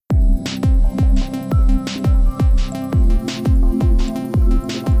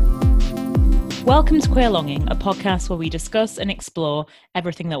Welcome to Queer Longing, a podcast where we discuss and explore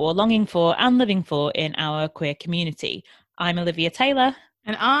everything that we're longing for and living for in our queer community. I'm Olivia Taylor.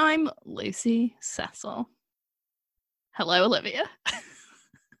 And I'm Lucy Cecil. Hello, Olivia.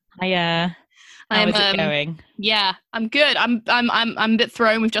 Hiya. How is it going? Yeah, I'm good. I'm a bit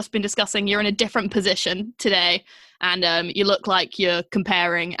thrown. We've just been discussing you're in a different position today, and you look like you're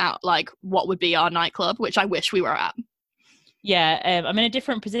comparing out like what would be our nightclub, which I wish we were at. Yeah, I'm in a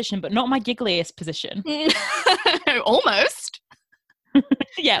different position, but not my giggliest position. Almost.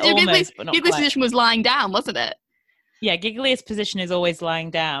 Yeah, almost, but not giggliest position was lying down, wasn't it? Yeah, giggliest position is always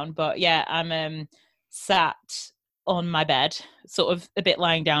lying down, but yeah, I'm sat on my bed, sort of a bit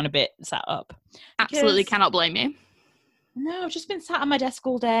lying down, a bit sat up. Absolutely cannot blame you. No, I've just been sat on my desk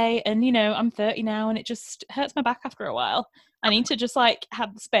all day, and I'm 30 now, and it just hurts my back after a while. I need to just like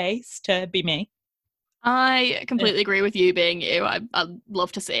have the space to be me. I completely agree with you being you. I'd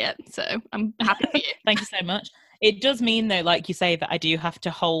love to see it, so I'm happy for you. Thank you so much. It does mean though, like you say, that I do have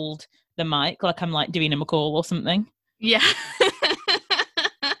to hold the mic like I'm like doing a McCall or something. Yeah.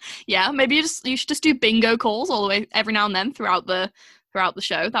 Yeah, maybe you should just do bingo calls all the way every now and then throughout the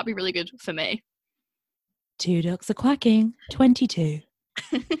show. That'd be really good for me. 2 ducks are quacking, 22.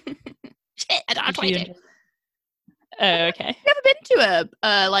 Shit, I don't have 22. Oh, okay. Have you ever been to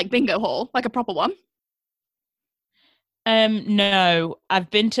a like bingo hall, like a proper one? No, I've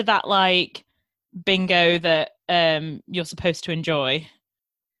been to that like bingo that you're supposed to enjoy.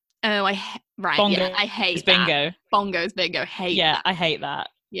 Oh, Bongo, yeah, I hate bingo. That. Bongo's bingo, hate yeah, that. I hate that.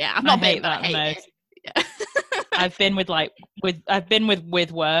 Yeah, I've not been, that but I hate most. it. Yeah. I've been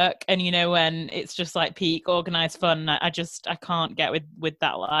with work, and when it's just like peak organized fun, I can't get with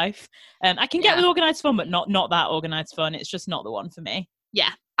that life. I can get with organized fun, but not that organized fun. It's just not the one for me.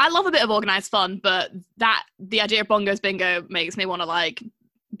 Yeah, I love a bit of organized fun, but the idea of Bongo's bingo makes me want to like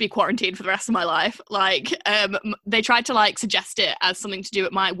be quarantined for the rest of my life. Like, they tried to like suggest it as something to do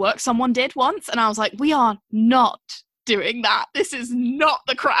at my work. Someone did once, and I was like, we are not doing that. This is not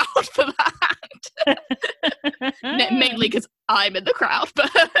the crowd for that. Mainly because I'm in the crowd,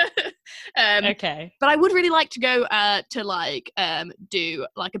 but okay. But I would really like to go to like do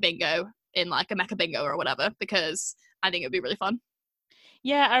like a bingo in like a Mecca bingo or whatever, because I think it would be really fun.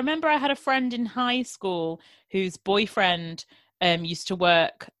 Yeah, I remember I had a friend in high school whose boyfriend used to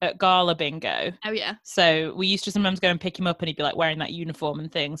work at Gala Bingo. Oh yeah. So we used to sometimes go and pick him up, and he'd be like wearing that uniform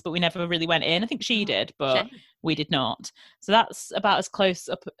and things, but we never really went in. I think she did, but we did not. So that's about as close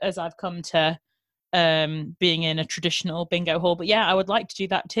up as I've come to being in a traditional bingo hall. But yeah, I would like to do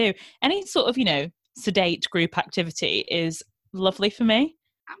that too. Any sort of, sedate group activity is lovely for me.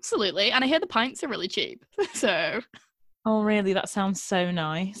 Absolutely. And I hear the pints are really cheap. So. Oh, really? That sounds so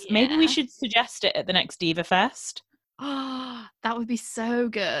nice. Yeah. Maybe we should suggest it at the next Diva Fest. Oh, that would be so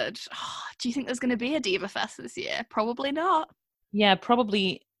good. Oh, do you think there's going to be a Diva Fest this year? Probably not. Yeah,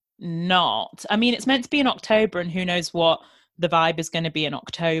 probably not. I mean, it's meant to be in October, and who knows what the vibe is going to be in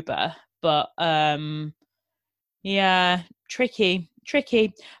October. But yeah, tricky.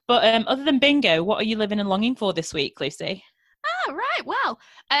 But other than bingo, what are you living and longing for this week, Lucy? Ah, right. Well,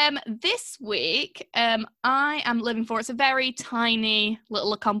 this week, I am living for, it's a very tiny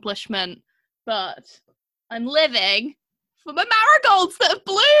little accomplishment, but I'm living for my marigolds that have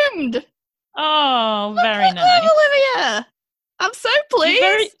bloomed. Oh, very nice. Olivia. I'm so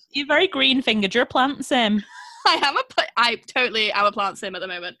pleased. You're very green fingered. You're a plant sim. I totally am a plant sim at the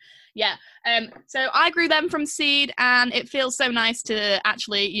moment. Yeah. So I grew them from seed, and it feels so nice to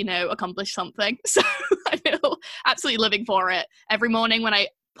actually, accomplish something. So I feel absolutely living for it. Every morning when I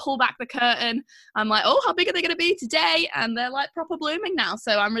pull back the curtain, I'm like, oh, how big are they going to be today? And they're like proper blooming now.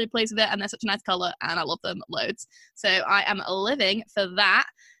 So I'm really pleased with it, and they're such a nice color, and I love them loads. So I am living for that,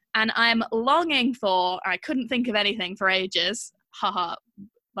 and I'm longing for, I couldn't think of anything for ages. Haha.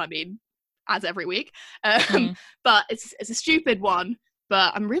 I mean, as every week. But it's a stupid one.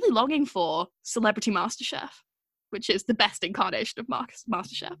 But I'm really longing for Celebrity MasterChef, which is the best incarnation of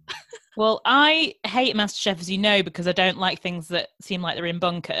MasterChef. Well, I hate MasterChef, as you know, because I don't like things that seem like they're in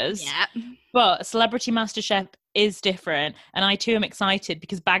bunkers. Yeah. But Celebrity MasterChef is different, and I too am excited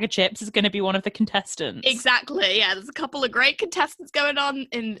because Bag of Chips is going to be one of the contestants. Exactly, yeah. There's a couple of great contestants going on,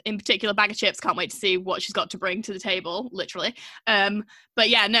 in particular Bag of Chips. Can't wait to see what she's got to bring to the table, literally. But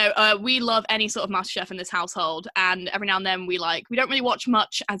yeah, no, we love any sort of MasterChef in this household, and every now and then we don't really watch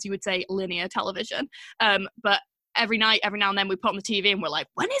much, as you would say, linear television, but every now and then we put on the TV and we're like,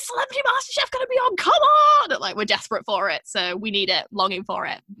 when is Celebrity MasterChef going to be on? Come on! Like, we're desperate for it, so we need it, longing for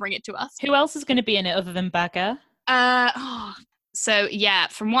it. Bring it to us. Who else is going to be in it other than Bagger? So yeah,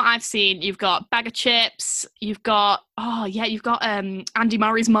 from what I've seen, you've got Bag of Chips. You've got Andy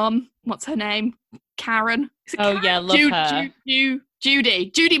Murray's mum. What's her name? Karen. Is it Oh Karen? yeah, love her.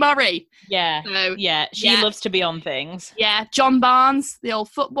 Judy Murray. Yeah, So yeah, she yeah, loves to be on things. yeah. John Barnes, the old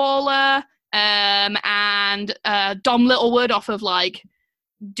footballer, and Dom Littlewood off of like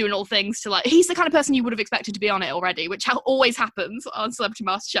doing all things to like. He's the kind of person you would have expected to be on it already, which always happens on Celebrity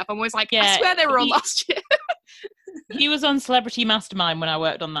MasterChef. I'm always like, I swear they were on last year. He was on Celebrity Mastermind when I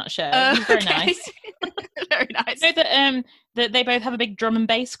worked on that show. He's very nice. Very nice. You know that they both have a big drum and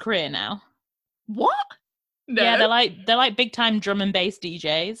bass career now. What? No. Yeah, they're like big time drum and bass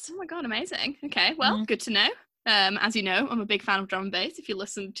DJs. Oh my god, amazing. Okay, well, good to know. As you know, I'm a big fan of drum and bass. If you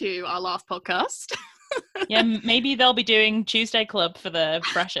listened to our last podcast. Yeah, maybe they'll be doing Tuesday Club for the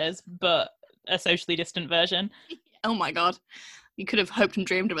freshers, but a socially distant version. Oh my god. You could have hoped and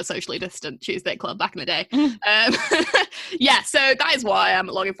dreamed of a socially distant Tuesday Club back in the day. Yeah, so that is why I'm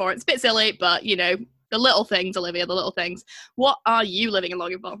longing for it. It's a bit silly, but, you know, the little things, Olivia, the little things. What are you living and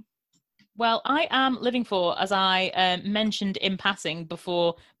longing for? Well, I am living for, as I mentioned in passing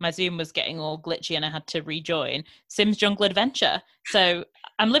before my Zoom was getting all glitchy and I had to rejoin, Sims Jungle Adventure. So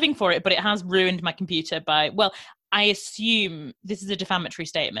I'm living for it, but it has ruined my computer well, I assume, this is a defamatory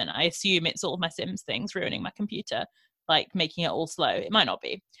statement, I assume it's all of my Sims things ruining my computer, like making it all slow. It might not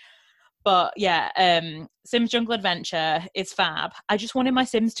be. But yeah, Sims Jungle Adventure is fab. I just wanted my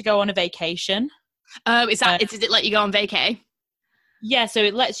Sims to go on a vacation. Oh, does it let you go on vacay? Yeah, so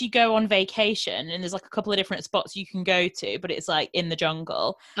it lets you go on vacation and there's like a couple of different spots you can go to, but it's like in the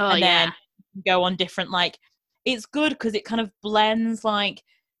jungle. Oh, and then yeah. you go on different, like, it's good because it kind of blends like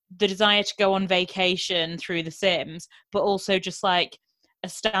the desire to go on vacation through The Sims, but also just like a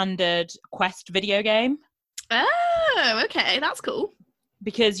standard quest video game. Oh, okay, that's cool.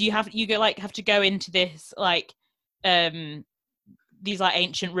 Because you have to go into this like these like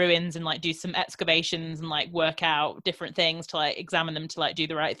ancient ruins and like do some excavations and like work out different things to like examine them to like do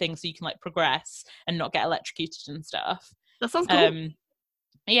the right thing so you can like progress and not get electrocuted and stuff. That sounds cool.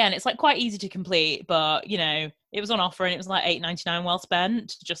 Yeah, and it's like quite easy to complete, but you know, it was on offer and it was like $8.99 well spent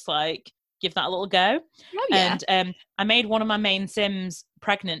to just like give that a little go. Oh, yeah. And I made one of my main Sims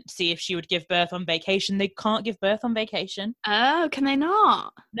pregnant to see if she would give birth on vacation. They can't give birth on vacation. Oh, can they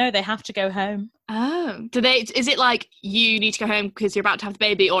not? No, they have to go home. Oh, is it like you need to go home because you're about to have the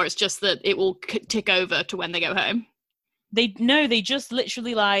baby, or it's just that it will tick over to when they go home? They just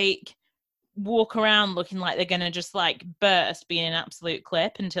literally like walk around looking like they're gonna just like burst, being an absolute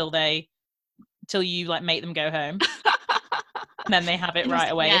clip until you like make them go home. And then they have it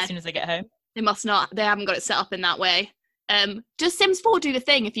right away as soon as they get home. They must not. They haven't got it set up in that way. Does Sims 4 do the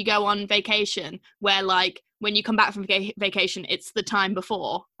thing if you go on vacation where like when you come back from vacation, it's the time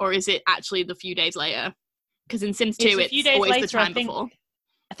before, or is it actually the few days later? Because in Sims 2, it's always later, the time before.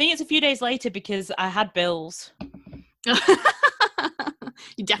 I think it's a few days later because I had bills.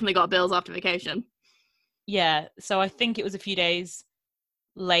 You definitely got bills after vacation. Yeah, so I think it was a few days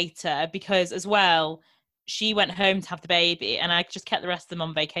later because as well, she went home to have the baby and I just kept the rest of them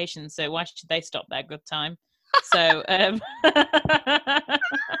on vacation. So why should they stop their good time? So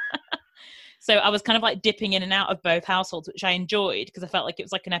so I was kind of like dipping in and out of both households, which I enjoyed because I felt like it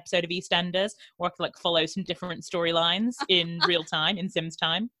was like an episode of EastEnders where I could like follow some different storylines in real time, in Sims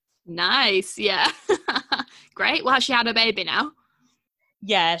time. Nice, yeah. Great. Well, has she had a baby now?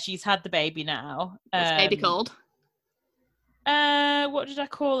 Yeah, she's had the baby now. What's the baby called? What did I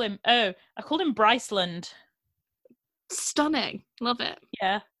call him? Oh, I called him Bryceland. Stunning. Love it.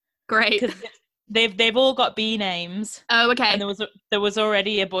 Yeah. Great. They've all got B names. Oh, okay. And there was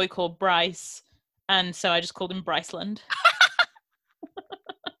already a boy called Bryce, and so I just called him Bryceland.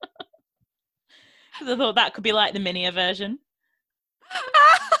 Because I thought that could be like the minier version.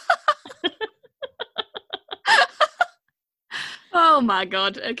 Oh my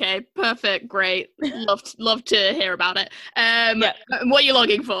god. Okay, perfect. Great. Love to hear about it. Yeah. What are you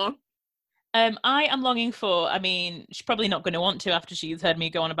longing for? I am longing for, I mean, she's probably not going to want to after she's heard me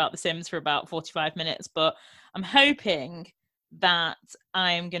go on about The Sims for about 45 minutes, but I'm hoping that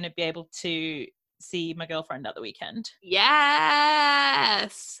I'm going to be able to see my girlfriend at the weekend.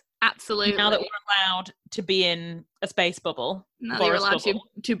 Yes, absolutely. Now that we're allowed to be in a space bubble. Now that you're allowed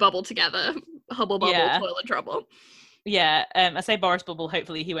to bubble together. Hubble bubble, yeah. Toilet trouble. Yeah, I say Boris Bubble,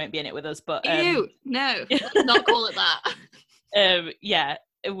 hopefully he won't be in it with us, but... Ew, no, let's not call it that. Yeah,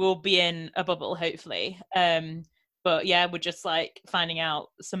 we'll be in a bubble, hopefully. But yeah, we're just like finding out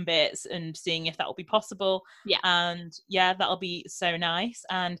some bits and seeing if that will be possible. Yeah. And yeah, that'll be so nice.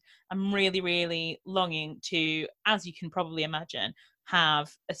 And I'm really, really longing to, as you can probably imagine,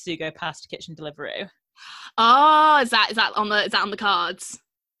 have a Sugo pasta kitchen Deliveroo. Oh, is that on the cards?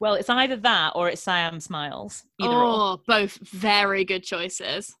 Well, it's either that or it's Siam Smiles. Either or. Both very good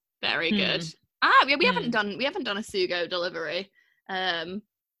choices. Very good. Hmm. We haven't done a Sugo delivery.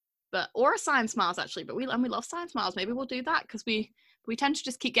 Or a Siam Smiles actually, but we love Siam Smiles. Maybe we'll do that because we tend to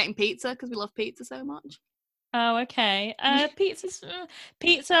just keep getting pizza because we love pizza so much. Oh, okay.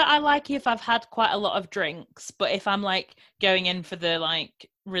 Pizza I like if I've had quite a lot of drinks, but if I'm like going in for the like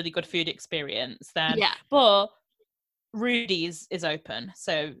really good food experience, then Yeah. But Rudy's is open,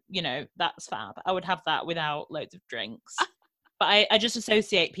 so that's fab. I would have that without loads of drinks. But I just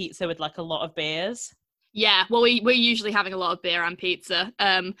associate pizza with like a lot of beers. Yeah, well, we're usually having a lot of beer and pizza.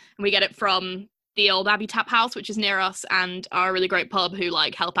 And we get it from the old Abbey Tap House, which is near us, and our really great pub who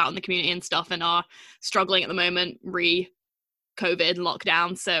like help out in the community and stuff and are struggling at the moment COVID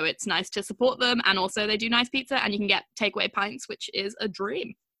lockdown. So it's nice to support them, and also they do nice pizza, and you can get takeaway pints, which is a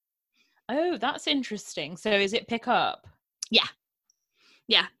dream. Oh, that's interesting. So is it pick up? Yeah.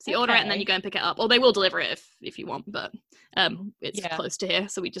 Yeah, so you order it and then you go and pick it up. Or they will deliver it if you want, but it's close to here,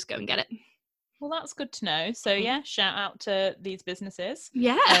 so we just go and get it. Well, that's good to know. So yeah, shout out to these businesses.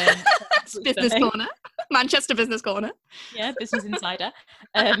 Yeah, Business Corner, Manchester Business Corner. Yeah, Business Insider.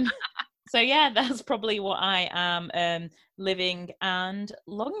 So yeah, that's probably what I am living and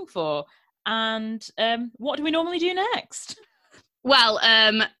longing for. And what do we normally do next? Well,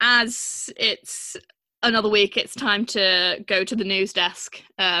 as it's another week, it's time to go to the news desk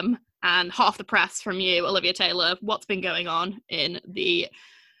and half the press from you, Olivia Taylor. What's been going on in the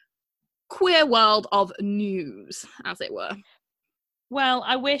queer world of news, as it were? Well,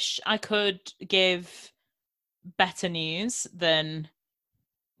 I wish I could give better news than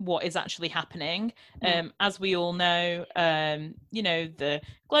what is actually happening. As we all know, the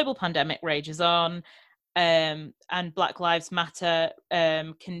global pandemic rages on. And Black Lives Matter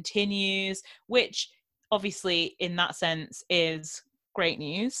continues, which obviously in that sense is great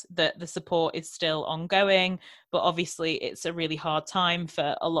news that the support is still ongoing, but obviously it's a really hard time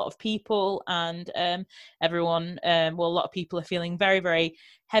for a lot of people, and everyone, a lot of people are feeling very, very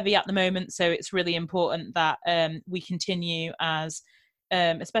heavy at the moment. So it's really important that we continue as,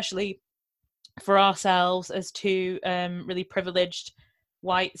 especially for ourselves as two really privileged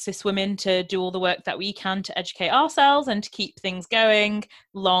white cis women, to do all the work that we can to educate ourselves and to keep things going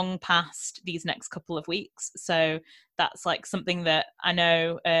long past these next couple of weeks. So that's like something that I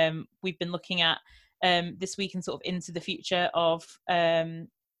know we've been looking at this week and sort of into the future of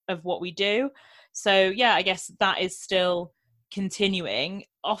what we do. So yeah, I guess that is still continuing.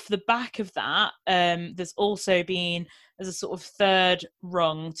 Off the back of that, there's also been, as a sort of third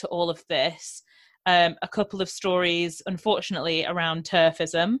rung to all of this, a couple of stories, unfortunately, around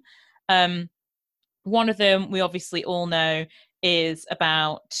TERFism. One of them we obviously all know is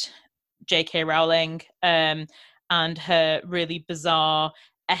about J.K. Rowling and her really bizarre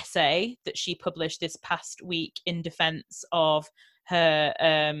essay that she published this past week in defense of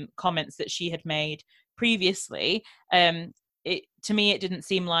her comments that she had made previously. To me, it didn't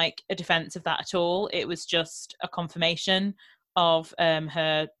seem like a defense of that at all. It was just a confirmation of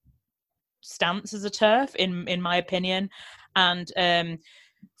her stance as a TERF, in my opinion. And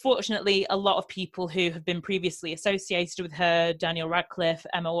fortunately, a lot of people who have been previously associated with her, Daniel Radcliffe,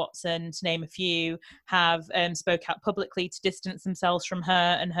 Emma Watson, to name a few, have spoke out publicly to distance themselves from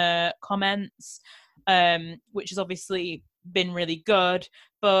her and her comments, which has obviously been really good.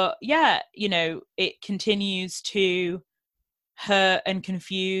 But yeah, it continues to hurt and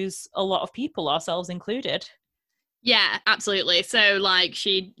confuse a lot of people, ourselves included. Yeah, absolutely. So, like,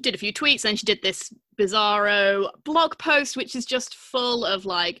 she did a few tweets and she did this bizarro blog post, which is just full of,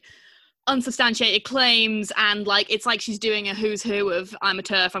 like, unsubstantiated claims. And, like, it's like she's doing a who's who of, I'm a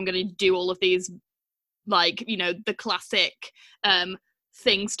TERF, I'm going to do all of these, like, the classic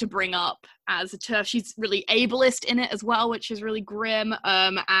things to bring up as a TERF. She's really ableist in it as well, which is really grim.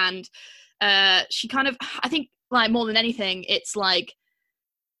 And she kind of, I think, like, more than anything, it's like,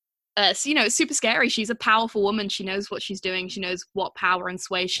 so, it's super scary. She's a powerful woman. She knows what she's doing. She knows what power and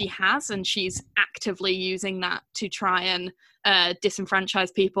sway she has, and she's actively using that to try and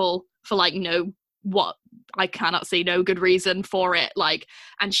disenfranchise people for, like, what I cannot see no good reason for it. Like,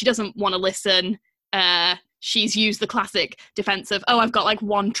 and she doesn't want to listen. She's used the classic defense of, oh, I've got like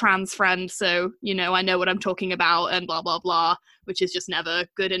one trans friend, so I know what I'm talking about, and blah blah blah, which is just never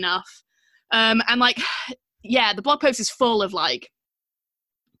good enough. And like, yeah, the blog post is full of like,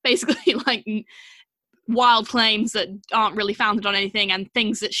 basically like wild claims that aren't really founded on anything, and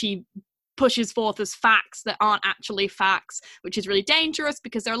things that she pushes forth as facts that aren't actually facts, which is really dangerous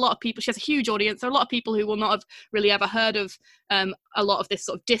because there are a lot of people, she has a huge audience, there are a lot of people who will not have really ever heard of a lot of this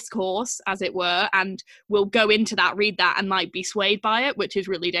sort of discourse, as it were, and will go into that, read that, and might be swayed by it, which is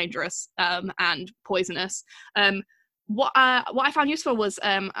really dangerous and poisonous. What I found useful was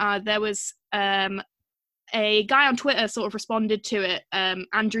there was a guy on Twitter sort of responded to it,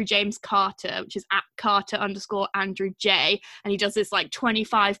 Andrew James Carter, which is at Carter_Andrew J, and he does this like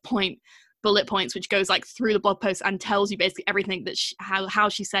 25-point bullet points, which goes like through the blog post and tells you basically everything that how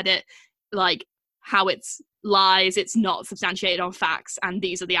she said it, like how it's lies, it's not substantiated on facts, and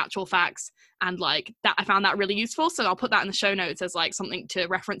these are the actual facts, and like that, I found that really useful. So I'll put that in the show notes as like something to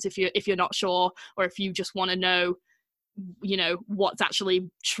reference if you're not sure, or if you just want to know, you know, what's actually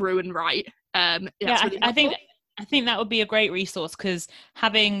true and right. Really I think that would be a great resource, because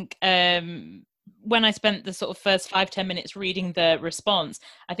having when I spent the sort of first 5-10 minutes reading the response,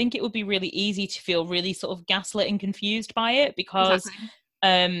 I think it would be really easy to feel really sort of gaslit and confused by it, because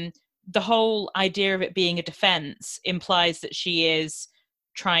the whole idea of it being a defense implies that she is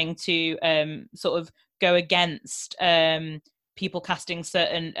trying to sort of go against people casting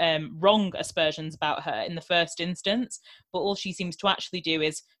certain wrong aspersions about her in the first instance, but all she seems to actually do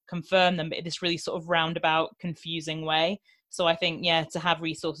is confirm them, but in this really sort of roundabout, confusing way. So I think, to have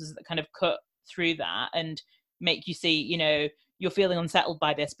resources that kind of cut through that and make you see, you know, you're feeling unsettled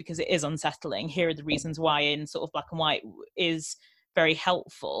by this because it is unsettling. Here are the reasons why, in sort of black and white, is very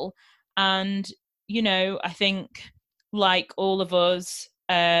helpful. And, you know, I think like all of us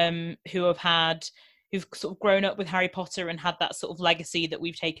who've sort of grown up with Harry Potter and had that sort of legacy that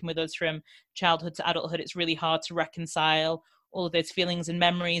we've taken with us from childhood to adulthood, it's really hard to reconcile all of those feelings and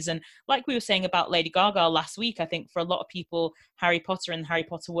memories. And like we were saying about Lady Gaga last week, I think for a lot of people, Harry Potter and the Harry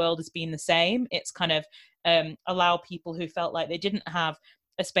Potter world has been the same. It's kind of allow people who felt like they didn't have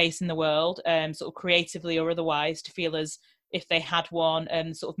a space in the world, sort of creatively or otherwise, to feel as if they had one,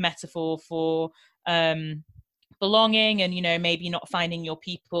 sort of metaphor for belonging, and, you know, maybe not finding your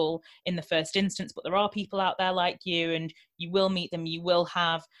people in the first instance, but there are people out there like you, and you will meet them, you will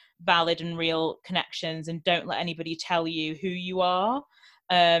have valid and real connections, and don't let anybody tell you who you are.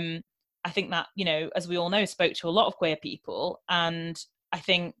 I think that, you know, as we all know, spoke to a lot of queer people, and I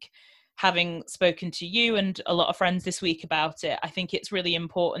think having spoken to you and a lot of friends this week about it, I think it's really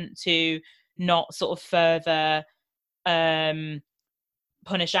important to not sort of further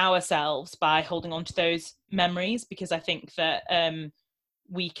punish ourselves by holding on to those memories, because I think that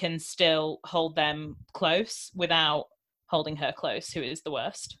we can still hold them close without holding her close, who is the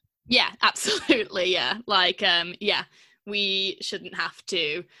worst. Yeah, absolutely. Yeah, like we shouldn't have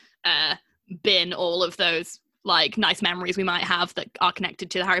to bin all of those like nice memories we might have that are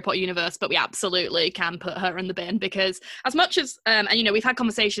connected to the Harry Potter universe, but we absolutely can put her in the bin, because as much as and you know, we've had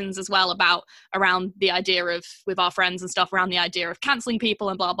conversations as well about around the idea of, with our friends and stuff, around the idea of cancelling people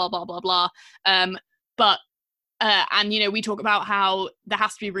and blah blah blah blah blah, but and you know, we talk about how there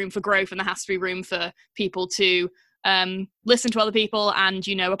has to be room for growth, and there has to be room for people to listen to other people and,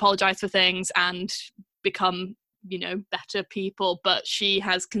 you know, apologize for things and become, you know, better people. But she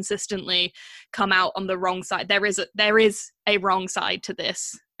has consistently come out on the wrong side. There is a wrong side to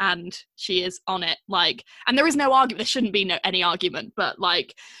this, and she is on it. Like, and there is no argument, there shouldn't be any argument, but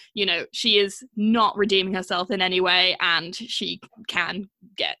like, you know, she is not redeeming herself in any way, and she can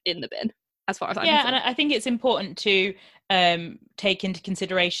get in the bin, as far as I'm concerned. And I think it's important to take into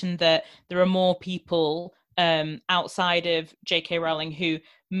consideration that there are more people outside of J.K. Rowling who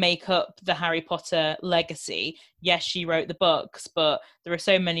make up the Harry Potter legacy. Yes, she wrote the books, but there are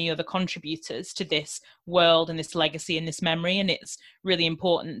so many other contributors to this world and this legacy and this memory, and it's really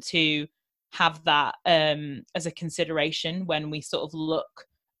important to have that as a consideration when we sort of look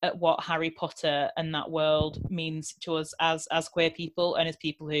at what Harry Potter and that world means to us as queer people, and as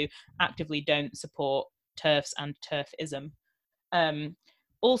people who actively don't support TERFs and TERFism.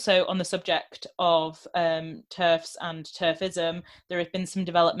 Also, on the subject of TERFs and TERFism, there have been some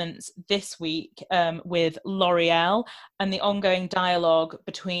developments this week with L'Oreal and the ongoing dialogue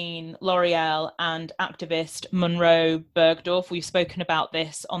between L'Oreal and activist Munroe Bergdorf. We've spoken about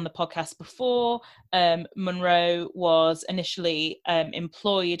this on the podcast before. Munroe was initially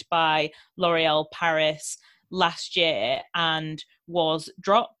employed by L'Oreal Paris last year and was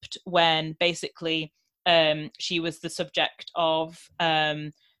dropped when basically she was the subject of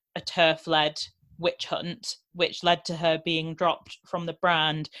a TERF-led witch hunt, which led to her being dropped from the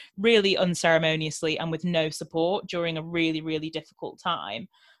brand really unceremoniously and with no support during a really, really difficult time.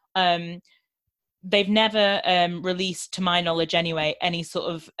 They've never released, to my knowledge anyway, any sort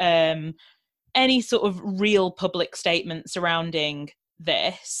of real public statement surrounding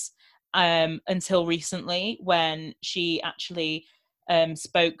this. until recently, when she actually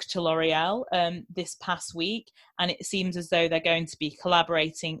spoke to L'Oreal this past week, and it seems as though they're going to be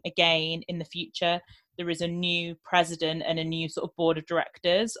collaborating again in the future. There is a new president and a new sort of board of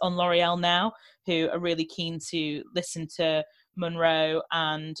directors on L'Oreal now, who are really keen to listen to Munro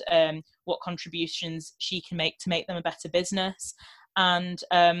and what contributions she can make to make them a better business. And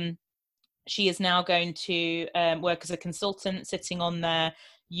she is now going to work as a consultant, sitting on their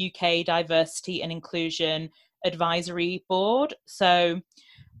UK Diversity and Inclusion Advisory Board. So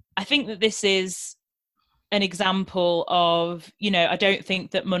I think that this is an example of, I don't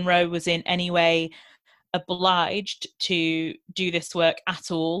think that Munro was in any way obliged to do this work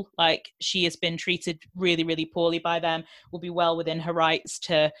at all. Like, she has been treated really, really poorly by them, will be well within her rights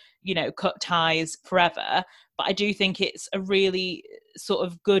to, cut ties forever. But I do think it's a really sort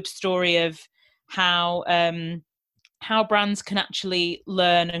of good story of how brands can actually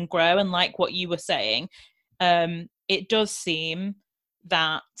learn and grow. And like what you were saying, it does seem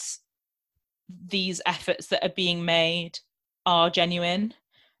that these efforts that are being made are genuine.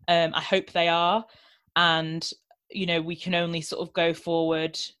 I hope they are. And, we can only sort of go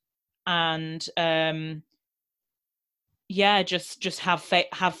forward and, just have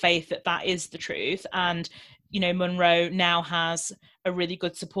faith that that is the truth. And, Munro now has a really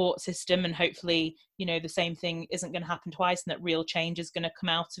good support system, and hopefully, the same thing isn't going to happen twice, and that real change is going to come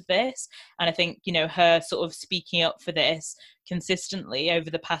out of this. And I think, her sort of speaking up for this consistently over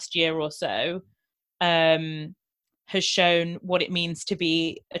the past year or so, has shown what it means to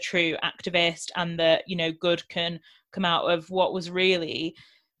be a true activist, and that, good can come out of what was really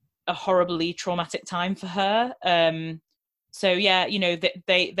a horribly traumatic time for her. So yeah,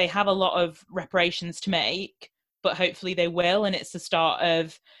 they have a lot of reparations to make, but hopefully they will. And it's the start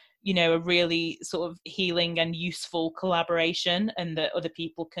of, a really sort of healing and useful collaboration, and that other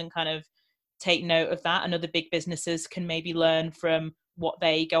people can kind of take note of that, and other big businesses can maybe learn from what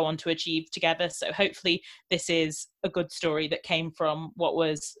they go on to achieve together. So hopefully this is a good story that came from what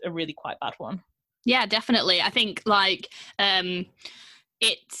was a really quite bad one. Yeah, definitely. I think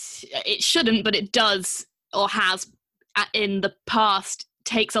it shouldn't, but it does, or has in the past,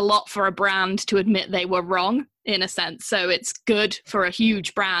 takes a lot for a brand to admit they were wrong, in a sense. So it's good for a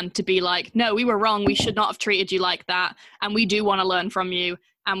huge brand to be like, no, we were wrong, we should not have treated you like that, and we do want to learn from you,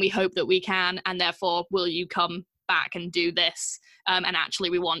 and we hope that we can, and therefore will you come back and do this, and actually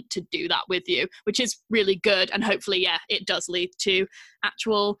we want to do that with you, which is really good. And hopefully, it does lead to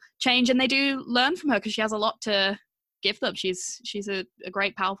actual change, and they do learn from her, because she has a lot to give them. She's a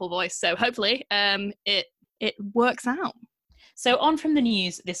great, powerful voice. So hopefully it works out. So on from the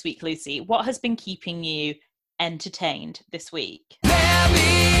news this week, Lucy, what has been keeping you entertained this week?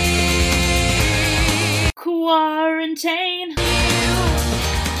 Quarantine.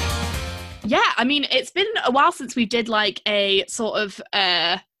 Yeah, I mean, it's been a while since we did like a sort of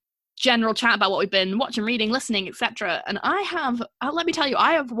general chat about what we've been watching, reading, listening, etc. And let me tell you,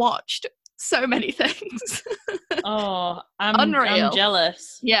 I have watched so many things. Oh, Unreal. I'm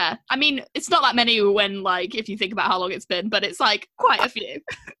jealous. Yeah, I mean, it's not that many when, like, if you think about how long it's been, but it's like quite a few.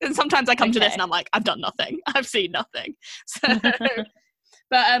 And sometimes I come to this and I'm like, I've done nothing. I've seen nothing. So,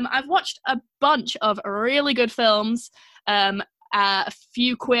 but I've watched a bunch of really good films, a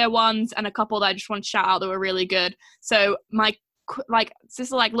few queer ones, and a couple that I just want to shout out that were really good. So this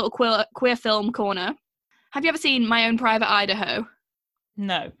is like little queer film corner. Have you ever seen My Own Private Idaho?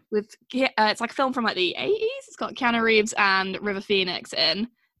 No. It's like a film from like the 80s. It's got Keanu Reeves and River Phoenix in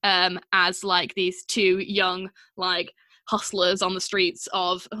as like these two young like hustlers on the streets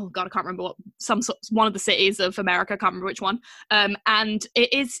of, oh god, I can't remember one of the cities of America. I can't remember which one. And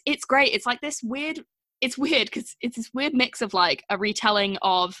it's great. It's like this weird. It's weird because it's this weird mix of like a retelling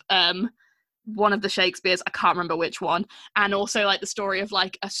of one of the Shakespeares, I can't remember which one, and also like the story of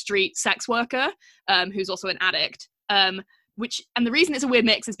like a street sex worker who's also an addict. And the reason it's a weird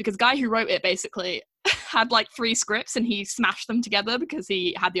mix is because the guy who wrote it basically had like 3 scripts and he smashed them together because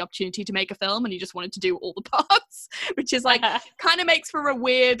he had the opportunity to make a film and he just wanted to do all the parts, which is like kind of makes for a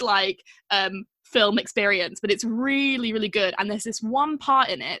weird like film experience, but it's really, really good. And there's this one part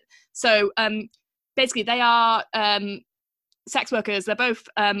in it. So basically they are sex workers. They're both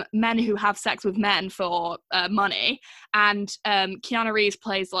men who have sex with men for money. And Keanu Reeves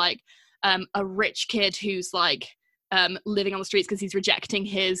plays like a rich kid who's like living on the streets because he's rejecting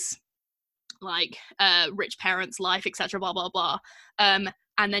his like rich parents' life, etc. Blah blah blah. And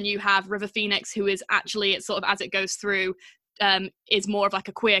then you have River Phoenix, who is actually, it's sort of as it goes through, is more of like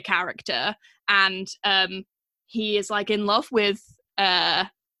a queer character, and he is like in love with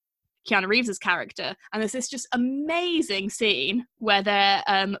Keanu Reeves's character. And there's this just amazing scene where they're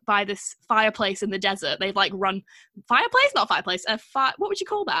by this fireplace in the desert. They've like run fireplace, not fireplace. What would you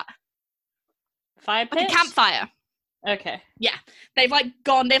call that? Fire pit? Like a campfire. Okay. Yeah, they've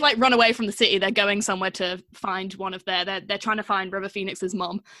run away from the city. They're going somewhere to find one of they're trying to find River Phoenix's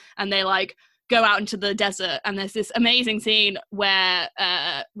mom, and they like go out into the desert. And there's this amazing scene where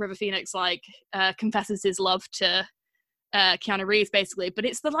River Phoenix like confesses his love to Keanu Reeves, basically. But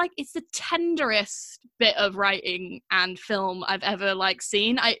it's the tenderest bit of writing and film I've ever like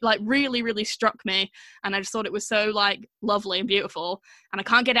seen. I like really, really struck me, and I just thought it was so like lovely and beautiful. And I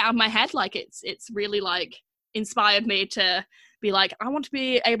can't get it out of my head. Like it's really like inspired me to be like, I want to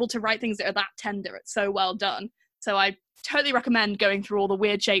be able to write things that are that tender. It's so well done. So I totally recommend going through all the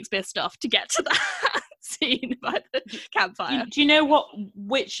weird Shakespeare stuff to get to that scene by the campfire. Do you know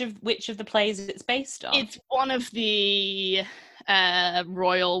which of the plays it's based on? It's one of the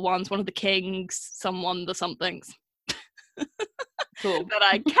royal ones, one of the kings, someone the somethings. Cool. But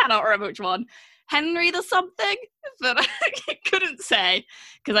I cannot remember which one. Henry the something, but I couldn't say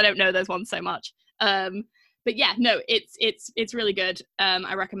because I don't know those ones so much. But yeah, no, it's really good.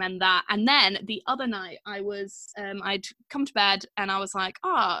 I recommend that. And then the other night I'd come to bed and I was like,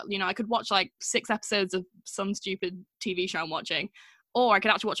 I could watch like 6 episodes of some stupid TV show I'm watching, or I could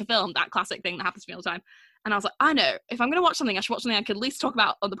actually watch a film, that classic thing that happens to me all the time. And I was like, I know, if I'm going to watch something, I should watch something I could at least talk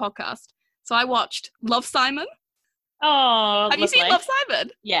about on the podcast. So I watched Love, Simon. Oh, have you seen Love, Simon?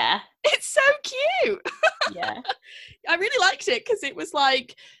 Yeah. It's so cute. Yeah. I really liked it because it was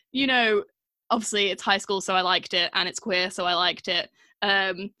like, obviously it's high school, so I liked it, and it's queer, so I liked it.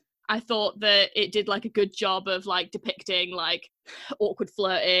 I thought that it did like a good job of like depicting like awkward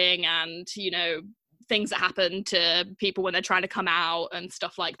flirting and, things that happen to people when they're trying to come out and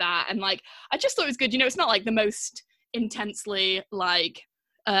stuff like that. And like, I just thought it was good. It's not like the most intensely like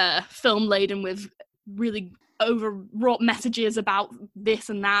film laden with really overwrought messages about this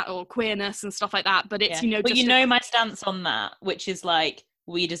and that or queerness and stuff like that. But it's, but my stance on that, which is like,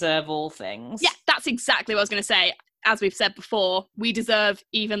 we deserve all things. Yeah, that's exactly what I was going to say. As we've said before, we deserve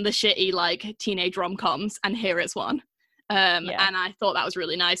even the shitty like teenage rom-coms, and here is one. And I thought that was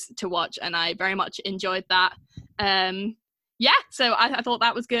really nice to watch, and I very much enjoyed that. So I thought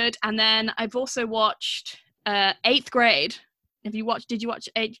that was good. And then I've also watched 8th Grade. Did you watch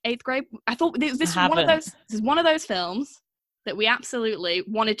 8th Grade? I thought this is one of those films that we absolutely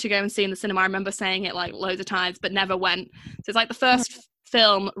wanted to go and see in the cinema. I remember saying it like loads of times, but never went. So it's like the first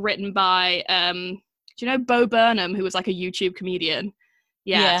film written by do you know Bo Burnham, who was like a YouTube comedian?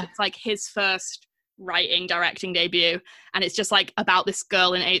 So it's like his first writing directing debut, and it's just like about this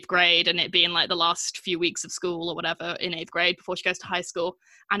girl in 8th grade and it being like the last few weeks of school or whatever in 8th grade before she goes to high school,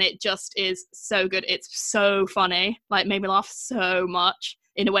 and it just is so good. It's so funny, like made me laugh so much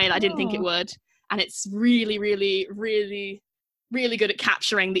in a way that I didn't think it would, and it's really, really, really, really good at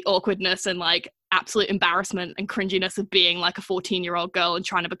capturing the awkwardness and like absolute embarrassment and cringiness of being like a 14-year-old girl and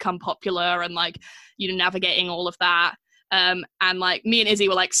trying to become popular and like, navigating all of that. And like me and Izzy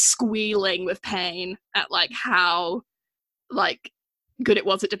were like squealing with pain at like how like good it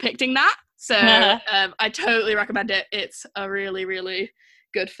was at depicting that. So I totally recommend it. It's a really, really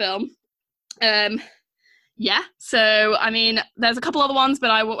good film. So I mean, there's a couple other ones, but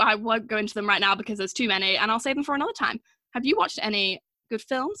I won't go into them right now because there's too many, and I'll save them for another time. Have you watched any good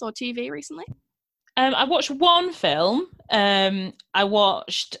films or TV recently? I watched one film. I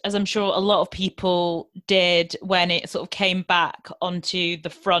watched, as I'm sure a lot of people did, when it sort of came back onto the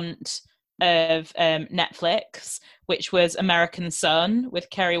front of Netflix, which was American Son with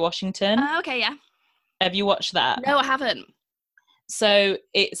Kerry Washington. Okay, yeah. Have you watched that? No, I haven't. So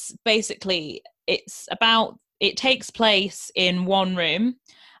it takes place in one room,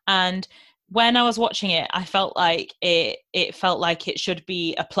 and when I was watching it, I felt like it felt like it should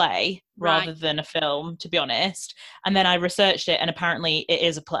be a play rather than a film, to be honest. And then I researched it, and apparently it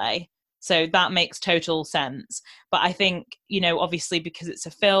is a play. So that makes total sense. But I think, obviously because it's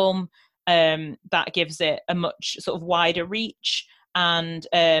a film, that gives it a much sort of wider reach. And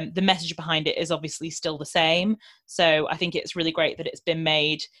the message behind it is obviously still the same. So I think it's really great that it's been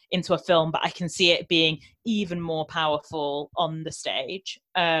made into a film, but I can see it being even more powerful on the stage.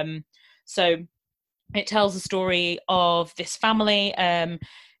 So it tells the story of this family.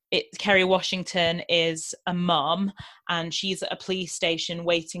 Kerry Washington is a mum, and she's at a police station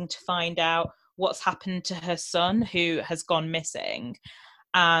waiting to find out what's happened to her son, who has gone missing.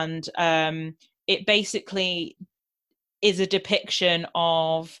 And it basically is a depiction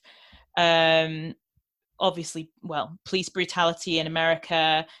of, obviously, police brutality in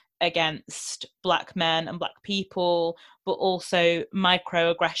America, against Black men and Black people, but also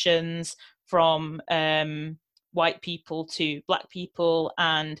microaggressions from white people to Black people,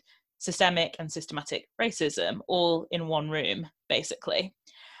 and systemic and systematic racism all in one room, basically.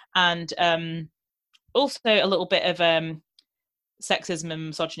 And also a little bit of sexism and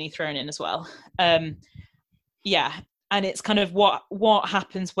misogyny thrown in as well. Yeah, and it's kind of what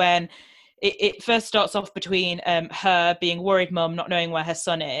happens when it first starts off between her being worried mum, not knowing where her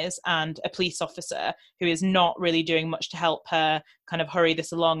son is, and a police officer who is not really doing much to help her kind of hurry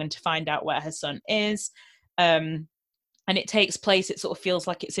this along and to find out where her son is. And it takes place, it sort of feels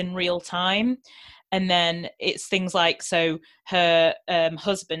like it's in real time. And then it's things like, so her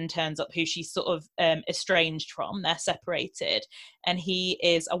husband turns up, who she's sort of estranged from, they're separated, and he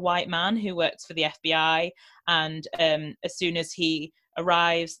is a white man who works for the FBI. And as soon as he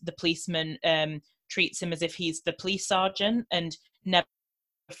arrives, the policeman treats him as if he's the police sergeant, and never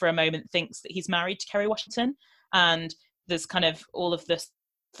for a moment thinks that he's married to Kerry Washington. And there's kind of all of this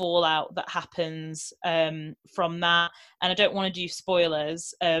fallout that happens from that. And I don't want to do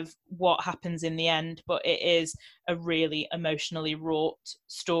spoilers of what happens in the end, but it is a really emotionally wrought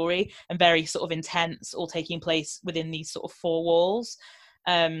story and very sort of intense, all taking place within these sort of four walls.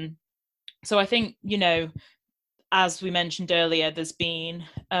 So I think, you know, as we mentioned earlier, there's been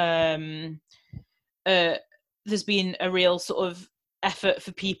a real sort of effort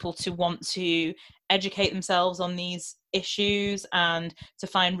for people to want to educate themselves on these issues and to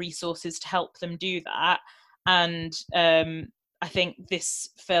find resources to help them do that. And I think this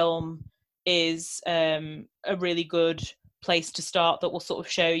film is a really good place to start, that will sort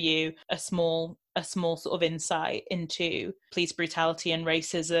of show you a small sort of insight into police brutality and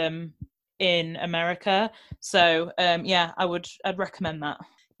racism in America. So I'd recommend that.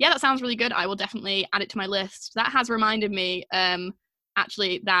 Yeah, that sounds really good. I will definitely add it to my list. That has reminded me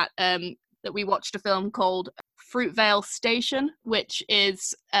actually that we watched a film called Fruitvale Station, which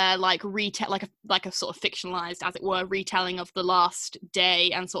is like a sort of fictionalized, as it were, retelling of the last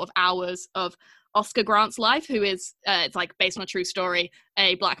day and sort of hours of Oscar Grant's life, who is it's like based on a true story,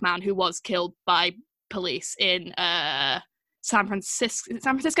 a Black man who was killed by police in San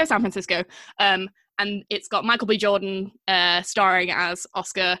Francisco. And it's got Michael B. Jordan starring as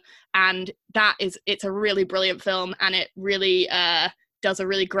Oscar, and it's a really brilliant film, and it really does a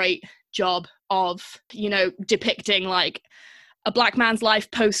really great job of, you know, depicting like a Black man's life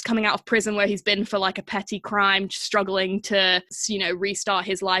post coming out of prison, where he's been for like a petty crime, struggling to, you know, restart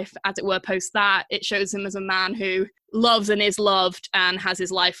his life, as it were, post that. It shows him as a man who loves and is loved and has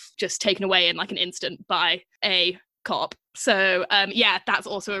his life just taken away in like an instant by a cop. So that's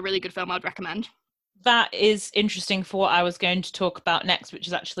also a really good film I'd recommend. That is interesting for what I was going to talk about next, which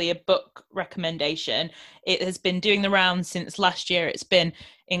is actually a book recommendation. It has been doing the rounds since last year. It's been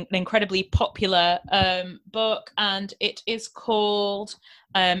an incredibly popular book, and it is called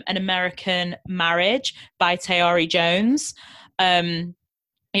An American Marriage by Tayari Jones.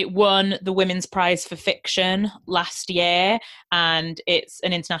 It won the Women's Prize for Fiction last year, and it's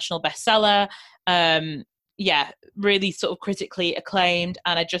an international bestseller. Really sort of critically acclaimed,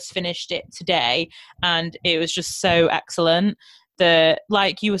 and I just finished it today, and it was just so excellent.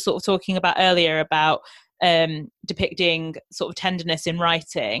 Like you were sort of talking about earlier about depicting sort of tenderness in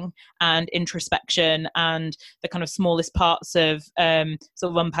writing and introspection and the kind of smallest parts of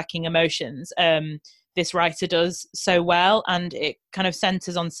sort of unpacking emotions. This writer does so well, and it kind of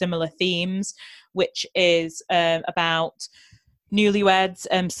centers on similar themes, which is about newlyweds,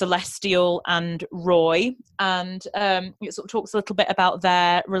 Celestial and Roy, and it sort of talks a little bit about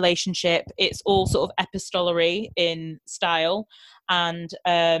their relationship. It's all sort of epistolary in style, and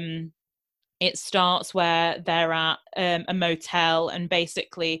it starts where they're at a motel, and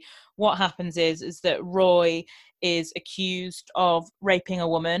basically what happens is that Roy is accused of raping a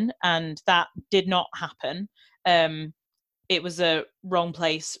woman, and that did not happen. It was a wrong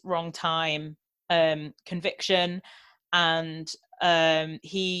place, wrong time conviction, and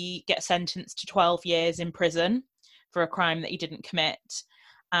he gets sentenced to 12 years in prison for a crime that he didn't commit.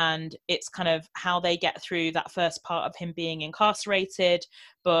 And it's kind of how they get through that first part of him being incarcerated.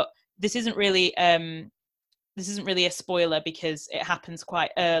 But this isn't really a spoiler, because it happens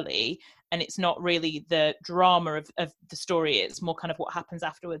quite early, and it's not really the drama of the story. It's more kind of what happens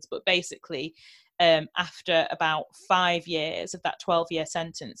afterwards. But basically, after about 5 years of that 12-year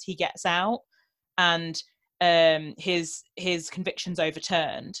sentence, he gets out, and his conviction's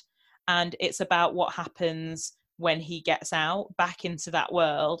overturned, and it's about what happens when he gets out back into that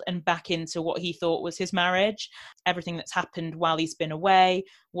world and back into what he thought was his marriage, everything that's happened while he's been away,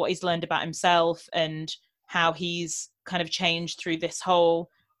 what he's learned about himself, and how he's kind of changed through this whole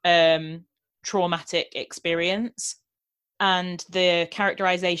traumatic experience. And the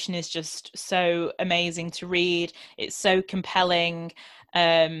characterization is just so amazing to read. It's so compelling.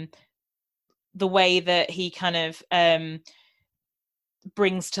 The way that he kind of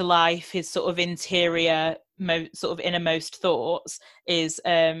brings to life his sort of interior, sort of innermost thoughts is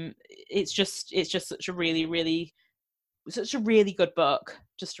it's just such a really good book.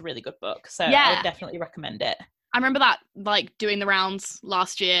 Just a really good book. So I would definitely recommend it. I remember that like doing the rounds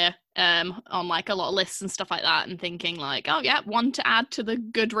last year on like a lot of lists and stuff like that, and thinking like, oh yeah, one to add to the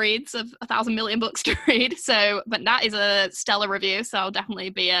Goodreads of 1,000 million books to read. So, but that is a stellar review, so I'll definitely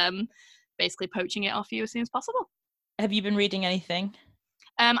be basically poaching it off you as soon as possible. Have you been reading anything?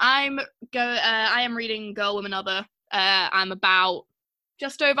 I am reading Girl, Woman, Other. I'm about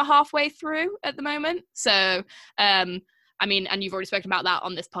just over halfway through at the moment. So, I mean, and you've already spoken about that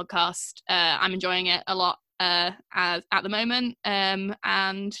on this podcast. I'm enjoying it a lot as at the moment.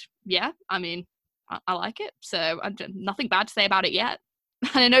 And yeah, I mean, I like it. So nothing bad to say about it yet.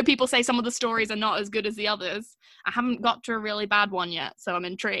 And I know people say some of the stories are not as good as the others. I haven't got to a really bad one yet, so I'm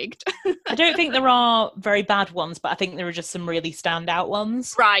intrigued. I don't think there are very bad ones, but I think there are just some really standout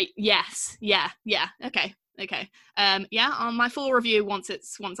ones. Right. Yes. Yeah. Okay. Yeah, on my full review once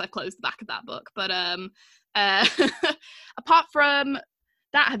I've closed the back of that book. But apart from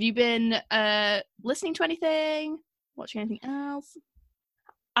that, have you been listening to anything? Watching anything else?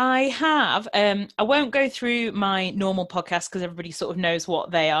 I have. I won't go through my normal podcast because everybody sort of knows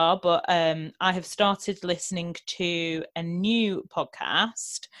what they are, but I have started listening to a new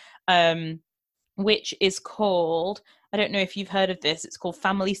podcast, which is called, I don't know if you've heard of this, it's called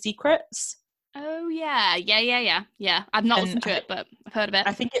Family Secrets. Oh, yeah. I've not listened to it, but I've heard of it.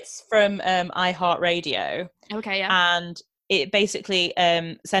 I think it's from iHeartRadio. Okay, yeah. And it basically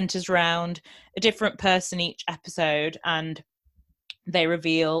centers around a different person each episode, and they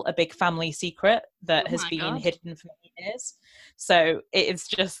reveal a big family secret that has been hidden for years. So it's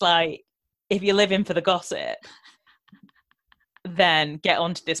just like, if you're living for the gossip, then get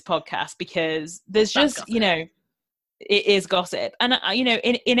onto this podcast, because there's just gossip. You know, it is gossip. And you know,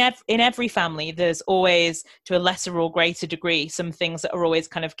 in every family there's always, to a lesser or greater degree, some things that are always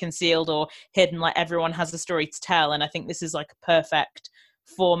kind of concealed or hidden. Like, everyone has a story to tell, and I think this is like a perfect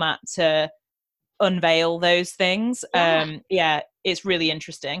format to unveil those things. Yeah, it's really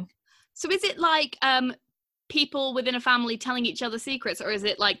interesting. So is it like people within a family telling each other secrets, or is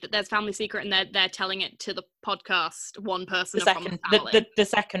it like that there's family secret and they're telling it to the podcast, one person the second from the family? The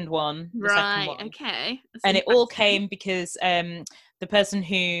second one, right? Second one. Okay. That's and it all came because the person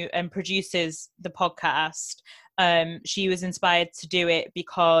who produces the podcast, she was inspired to do it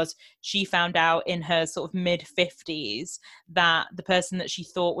because she found out in her sort of mid-50s that the person that she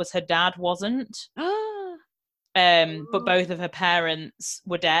thought was her dad wasn't. But both of her parents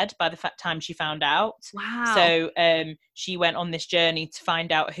were dead by the time she found out. Wow. So she went on this journey to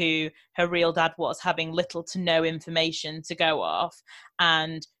find out who her real dad was, having little to no information to go off.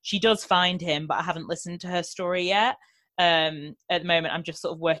 And she does find him, but I haven't listened to her story yet. At the moment, I'm just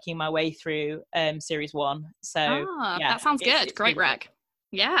sort of working my way through series 1. So yeah, that sounds good. Great rec.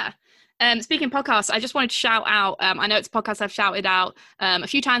 Yeah. Speaking of podcasts, I just wanted to shout out, I know it's a podcast I've shouted out a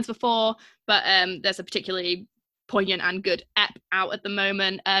few times before, but there's a particularly poignant and good ep out at the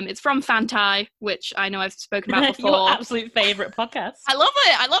moment. It's from Fantai, which I know I've spoken about before. Your absolute favourite podcast. I love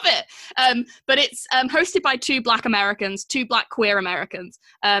it. But it's hosted by two black queer Americans.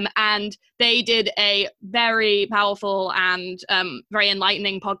 And they did a very powerful and very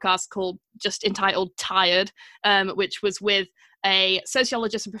enlightening podcast entitled Tired, which was with a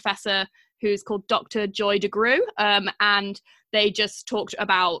sociologist and professor who's called Dr. Joy DeGruy. And they just talked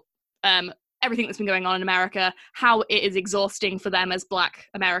about everything that's been going on in America, how it is exhausting for them as Black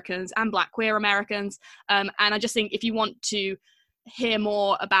Americans and Black queer Americans. And I just think if you want to hear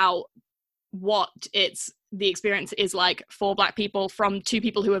more about what the experience is like for Black people from two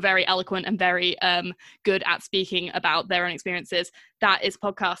people who are very eloquent and very good at speaking about their own experiences, that is a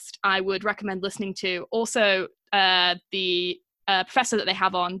podcast I would recommend listening to. Also, the professor that they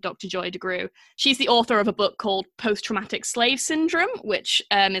have on, Dr. Joy DeGruy, she's the author of a book called Post-Traumatic Slave Syndrome, which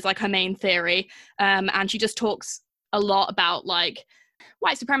is like her main theory, and she just talks a lot about like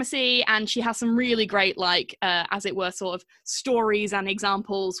white supremacy, and she has some really great like as it were sort of stories and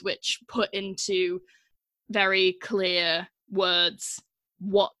examples which put into very clear words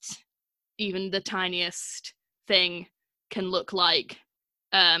what even the tiniest thing can look like,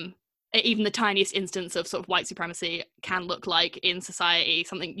 even the tiniest instance of sort of white supremacy can look like in society,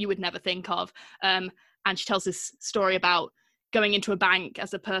 something you would never think of. And she tells this story about going into a bank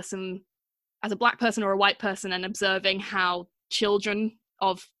as a Black person or a white person, and observing how children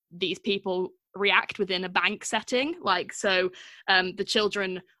of these people react within a bank setting. Like, so the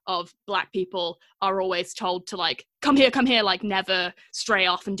children of Black people are always told to like, come here, like never stray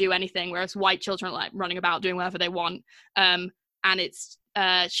off and do anything, whereas white children are like running about doing whatever they want. And it's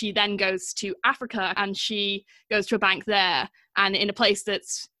she then goes to Africa, and she goes to a bank there, and in a place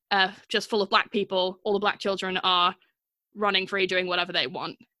that's just full of Black people, all the Black children are running free, doing whatever they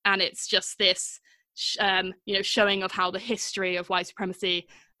want. And it's just this showing of how the history of white supremacy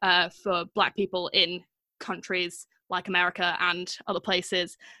for Black people in countries like America and other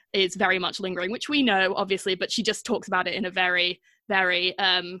places is very much lingering, which we know, obviously, but she just talks about it in a very, very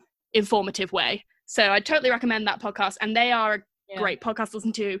informative way. So I totally recommend that podcast, and they are a great podcast to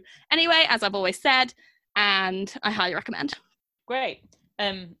listen to anyway, as I've always said, and I highly recommend. Great.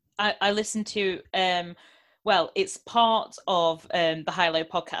 I listen to well, it's part of the High Low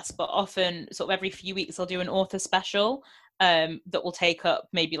podcast, but often sort of every few weeks I'll do an author special that will take up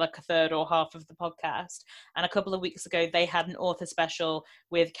maybe like a third or half of the podcast. And a couple of weeks ago, they had an author special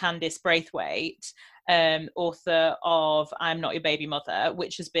with Candice Braithwaite, author of I'm Not Your Baby Mother,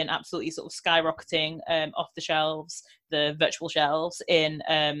 which has been absolutely sort of skyrocketing off the shelves, the virtual shelves in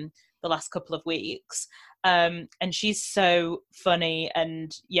the last couple of weeks. And she's so funny,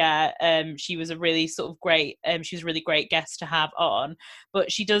 and she was a really sort of great she's a really great guest to have on.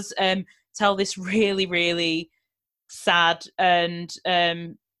 But she does tell this really, really sad and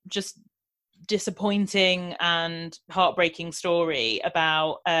just disappointing and heartbreaking story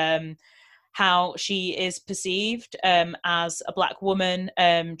about how she is perceived as a Black woman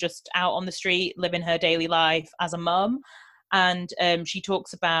just out on the street living her daily life as a mum. And she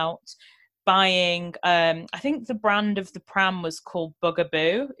talks about buying I think the brand of the pram was called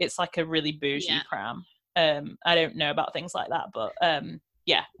Bugaboo. It's like a really bougie pram. I don't know about things like that, but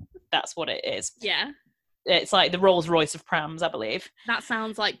that's what it is. It's like the Rolls Royce of prams, I believe. That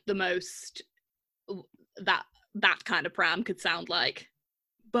sounds like the most that kind of pram could sound like.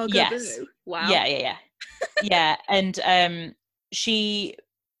 Bugaboo. Yes. Wow. Yeah. And she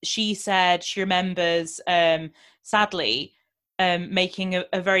said she remembers sadly making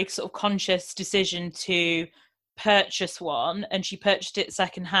a very sort of conscious decision to purchase one, and she purchased it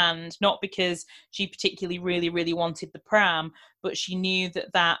secondhand, not because she particularly really, really wanted the pram, but she knew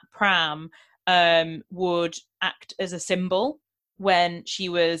that pram would act as a symbol when she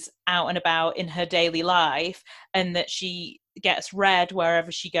was out and about in her daily life, and that she gets read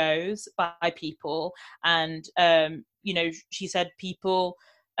wherever she goes by people. And she said people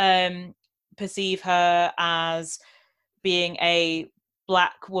perceive her as being a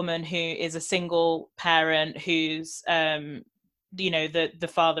Black woman who is a single parent, who's the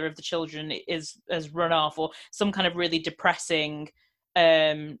father of the children has run off, or some kind of really depressing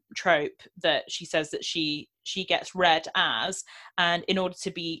trope that she says that she gets read as. And in order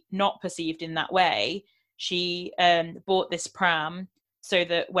to be not perceived in that way, she bought this pram so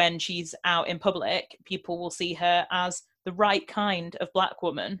that when she's out in public, people will see her as the right kind of Black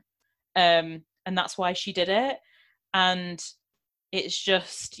woman, and that's why she did it. And it's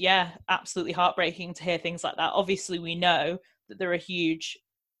just absolutely heartbreaking to hear things like that. Obviously, we know that there are huge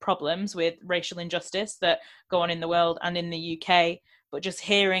problems with racial injustice that go on in the world and in the UK, but just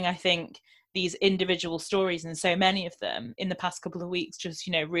hearing, I think, these individual stories, and so many of them in the past couple of weeks, just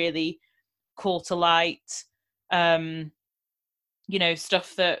really call to light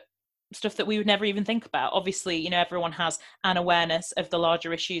stuff that we would never even think about. Obviously, everyone has an awareness of the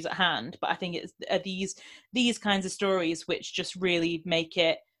larger issues at hand, but I think it's these kinds of stories which just really make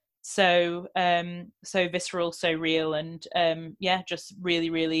it so visceral, so real, and just really,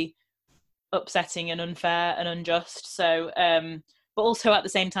 really upsetting and unfair and unjust. So but also at the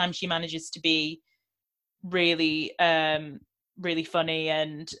same time, she manages to be really really funny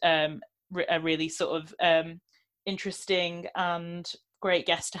and a really sort of interesting and great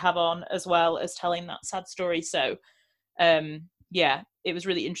guest to have on, as well as telling that sad story. So it was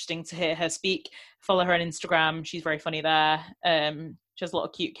really interesting to hear her speak. Follow her on Instagram, she's very funny there. She has a lot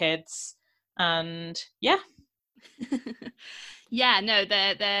of cute kids, and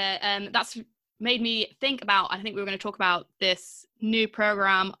that's made me think about, I think we were going to talk about this new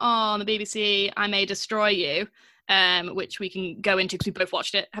program on the BBC, I May Destroy You, which we can go into because we both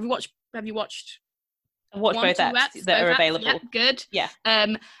watched it. Have you watched I've watched both apps that are available. Yeah, good. Yeah.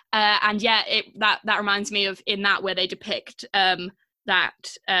 And that reminds me of in that where they depict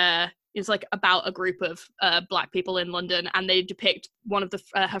that it's like about a group of Black people in London, and they depict one of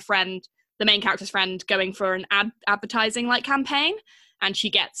her friend, the main character's friend, going for an advertising like campaign, and she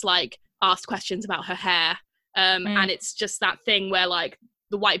gets like asked questions about her hair, and it's just that thing where like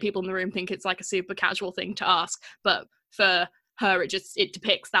the white people in the room think it's like a super casual thing to ask, but for her, it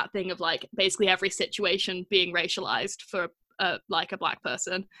depicts that thing of like basically every situation being racialized for like a Black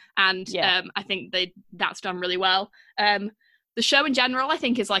person, and I think that's done really well. The show in general, I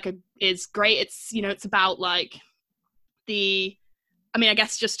think, is great. It's, you know, it's about like I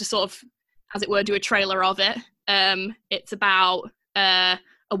guess just to sort of, as it were, do a trailer of it. It's about a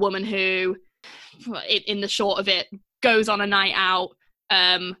woman who, in the short of it, goes on a night out,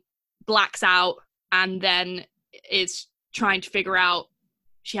 blacks out, and then is trying to figure out,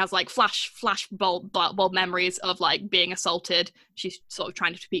 she has like flash bulb memories of like being assaulted. She's sort of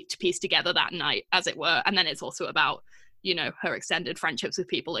trying to piece together that night, as it were. And then it's also about, you know, her extended friendships with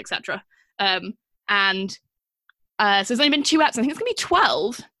people, etc. So there's only been 2 episodes. I think it's gonna be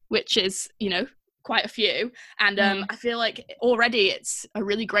 12, which is, you know, quite a few. And I feel like already it's a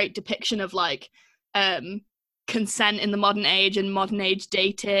really great depiction of like consent in the modern age and modern age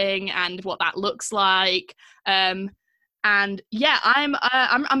dating and what that looks like. And yeah, I'm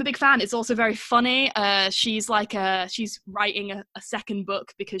a big fan. It's also very funny. She's writing a second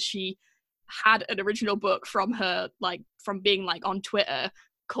book because she had an original book from being like on Twitter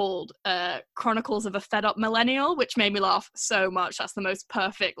called Chronicles of a Fed Up Millennial, which made me laugh so much. That's the most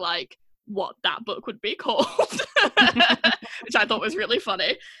perfect like what that book would be called, which I thought was really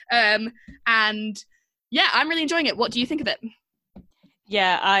funny. And yeah, I'm really enjoying it. What do you think of it?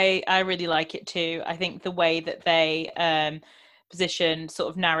 Yeah, I really like it too. I think the way that they position sort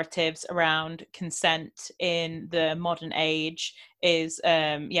of narratives around consent in the modern age is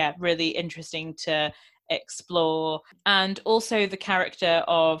really interesting to explore. And also the character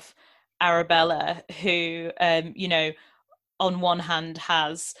of Arabella, who you know, on one hand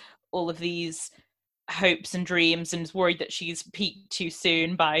has all of these hopes and dreams and is worried that she's peaked too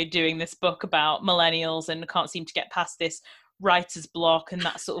soon by doing this book about millennials and can't seem to get past this writer's block and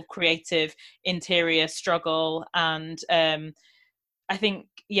that sort of creative interior struggle. And I think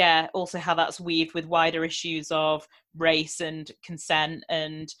also how that's weaved with wider issues of race and consent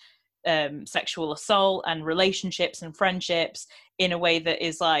and sexual assault and relationships and friendships in a way that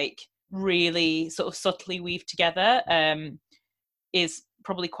is like really sort of subtly weaved together, is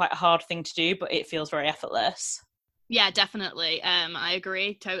probably quite a hard thing to do, but it feels very effortless. Yeah, definitely. I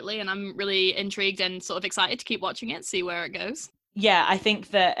agree totally. And I'm really intrigued and sort of excited to keep watching it, see where it goes. Yeah, I think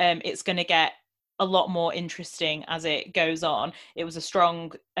that it's going to get a lot more interesting as it goes on.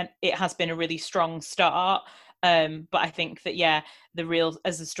 It has been a really strong start. But I think that,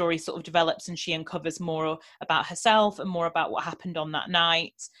 as the story sort of develops and she uncovers more about herself and more about what happened on that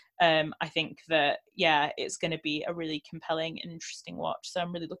night, I think that, it's going to be a really compelling and interesting watch. So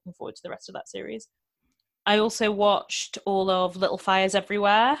I'm really looking forward to the rest of that series. I also watched all of Little Fires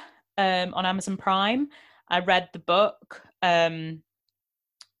Everywhere on Amazon Prime. I read the book a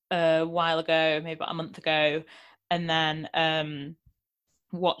while ago, maybe about a month ago, and then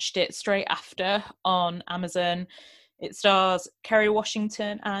watched it straight after on Amazon. It stars Kerry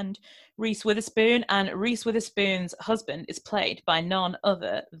Washington and Reese Witherspoon, and Reese Witherspoon's husband is played by none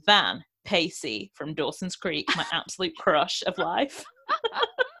other than Pacey from Dawson's Creek, my absolute crush of life.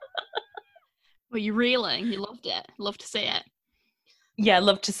 Were you reeling? You loved it. Love to see it. Yeah,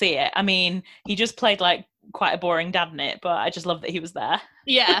 love to see it. I mean, he just played like quite a boring dad in it, but I just love that he was there.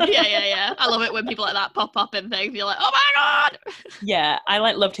 Yeah. I love it when people like that pop up and things. You're like, oh my God. Yeah, I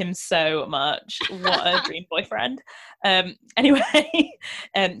loved him so much. What a dream boyfriend. Anyway,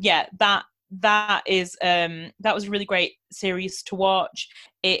 that was a really great series to watch.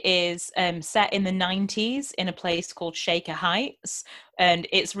 It is set in the 90s in a place called Shaker Heights, and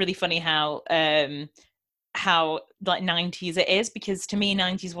it's really funny how like 90s it is, because to me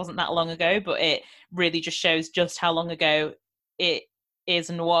 90s wasn't that long ago, but it really just shows just how long ago it is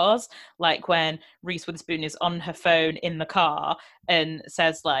and was. Like when Reese Witherspoon is on her phone in the car and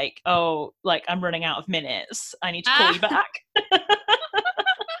says like, oh, like I'm running out of minutes, I need to call you back.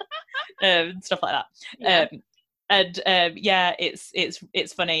 Stuff like that.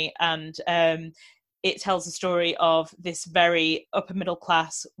 It's funny, and it tells the story of this very upper middle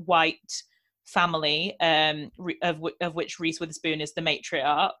class white family, of which Reese Witherspoon is the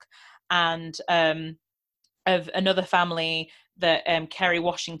matriarch, and of another family that Kerry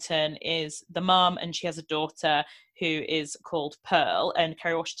Washington is the mum, and she has a daughter who is called Pearl, and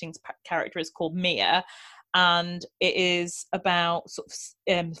Kerry Washington's character is called Mia. And it is about sort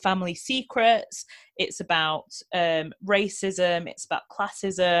of family secrets. It's about racism. It's about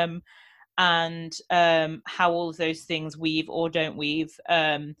classism, and how all of those things weave or don't weave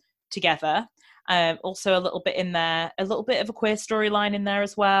together. Also a little bit in there, a little bit of a queer storyline in there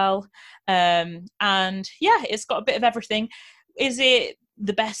as well. And it's got a bit of everything. Is it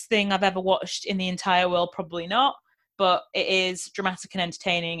the best thing I've ever watched in the entire world? Probably not. but it is dramatic and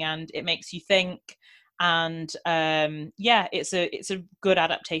entertaining, and it makes you think. And it's a good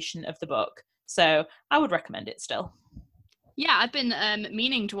adaptation of the book. So I would recommend it still. Yeah, I've been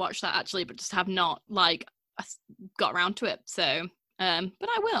meaning to watch that actually, but just have not got around to it. So, but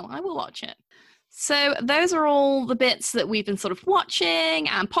I will watch it. So those are all the bits that we've been sort of watching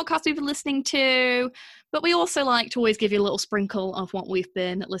and podcasts we've been listening to. But we also like to always give you a little sprinkle of what we've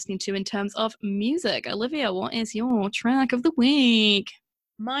been listening to in terms of music. Olivia, what is your track of the week?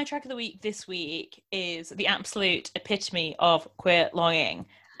 My track of the week this week is the absolute epitome of queer longing,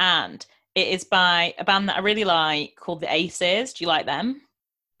 and it is by a band that I really like called The Aces. Do you like them?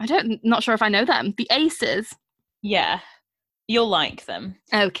 Not sure if I know them. The Aces? Yeah, you'll like them.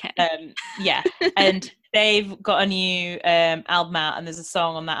 Okay. Yeah, and they've got a new album out, and there's a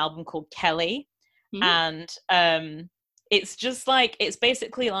song on that album called Kelly, and it's just like, it's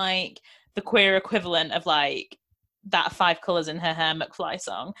basically like the queer equivalent of like that 5 Colours in Her Hair McFly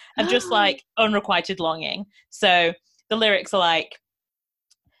song of just like unrequited longing. So the lyrics are like,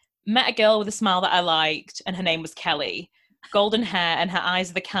 met a girl with a smile that I liked and her name was Kelly, golden hair and her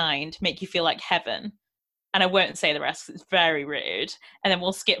eyes are the kind make you feel like heaven. And I won't say the rest because it's very rude, and then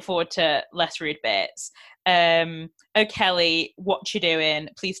we'll skip forward to less rude bits. Oh Kelly, what you doing?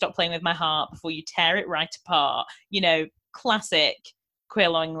 Please stop playing with my heart before you tear it right apart. You know, classic queer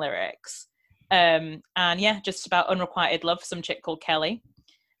longing lyrics. And yeah, just about unrequited love for some chick called Kelly.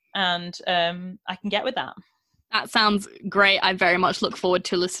 And I can get with that. That sounds great. I very much look forward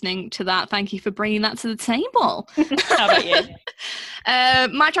to listening to that. Thank you for bringing that to the table. How about you?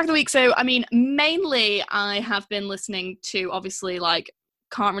 My track of the week. So, I mean, mainly I have been listening to, obviously, like,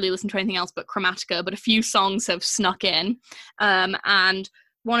 can't really listen to anything else but Chromatica, but a few songs have snuck in. And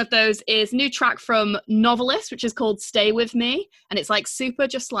one of those is a new track from Novelist, which is called Stay With Me. And it's like super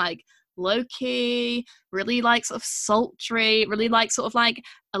just like low-key, really like sort of sultry, really like sort of like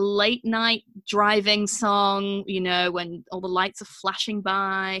a late night driving song, you know, when all the lights are flashing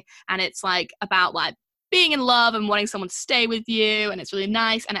by, and it's like about like being in love and wanting someone to stay with you, and it's really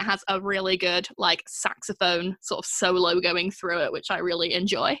nice, and it has a really good like saxophone sort of solo going through it, which I really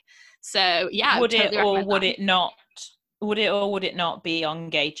enjoy. So yeah, would it not be on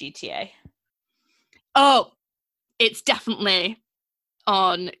Gay GTA? Oh, it's definitely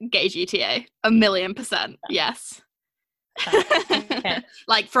on Gay GTA, 1,000,000%. Yes. Okay.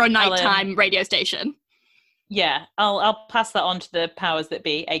 Like for a nighttime radio station. Yeah, I'll pass that on to the powers that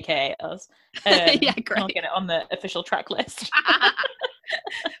be, aka us. Yeah, great. I'll get it on the official track list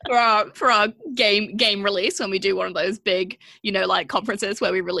for our game release, when we do one of those big, you know, like conferences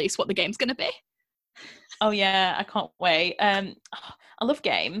where we release what the game's going to be. Oh yeah, I can't wait. I love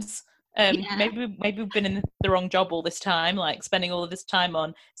games. Yeah. Maybe we've been in the wrong job all this time. Like spending all of this time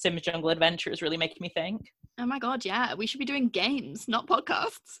on Sims Jungle Adventure is really making me think. Oh my god, yeah, we should be doing games, not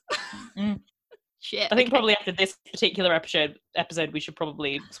podcasts. Shit. I think probably after this particular episode, we should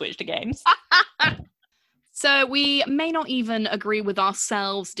probably switch to games. So we may not even agree with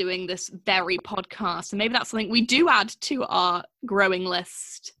ourselves doing this very podcast, and maybe that's something we do add to our growing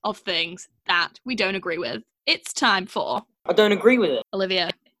list of things that we don't agree with. It's time for I don't agree with it. Olivia,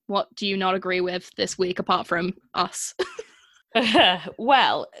 what do you not agree with this week apart from us?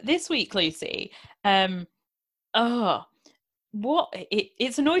 Well, this week, Lucy, it's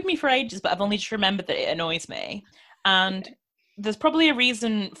annoyed me for ages, but I've only just remembered that it annoys me. And there's probably a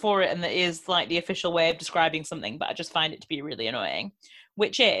reason for it, and that is like the official way of describing something, but I just find it to be really annoying,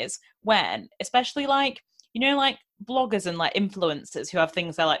 which is when, especially like, you know, like bloggers and like influencers who have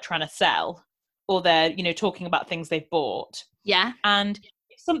things they're like trying to sell, or they're, you know, talking about things they've bought. Yeah. And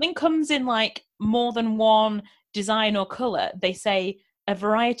if something comes in like more than one design or colour, they say a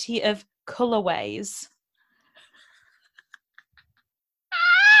variety of colourways.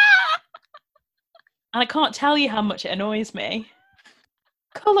 And I can't tell you how much it annoys me.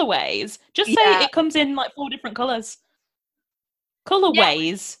 Colourways. Just say it comes in like 4 different colours.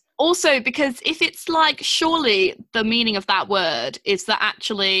 Colourways. Yeah. Also, because if it's like, surely the meaning of that word is that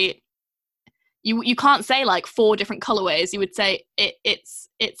actually you can't say like 4 different colourways. You would say it's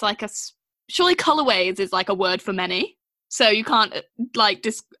like surely colourways is like a word for many. So you can't like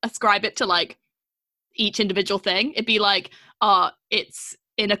ascribe it to like each individual thing. It'd be like, it's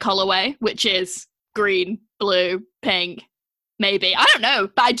in a colourway, which is green, blue, pink, maybe. I don't know,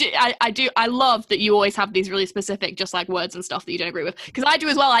 but I love that you always have these really specific just like words and stuff that you don't agree with, because I do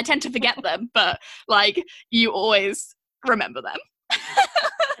as well. I tend to forget them, but like you always remember them.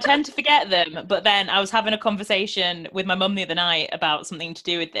 I tend to forget them, but then I was having a conversation with my mum the other night about something to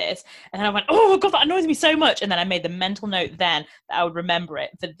do with this, and I went, oh God, that annoys me so much. And then I made the mental note then that I would remember it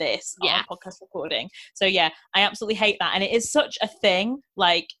for this on podcast recording. So yeah, I absolutely hate that. And it is such a thing.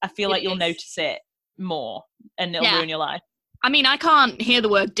 Like, I feel like you'll notice it more and it'll ruin your life. I mean, I can't hear the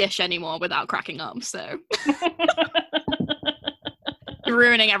word dish anymore without cracking up, so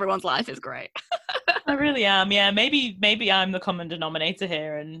ruining everyone's life is great. I really am. Yeah, maybe I'm the common denominator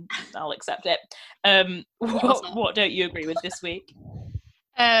here, and I'll accept it. What don't you agree with this week?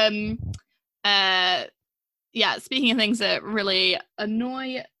 Yeah, speaking of things that really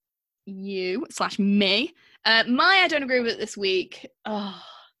annoy you / me, I don't agree with this week.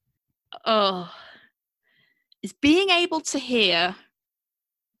 Is being able to hear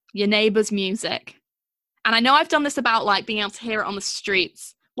your neighbour's music. And I know I've done this about like being able to hear it on the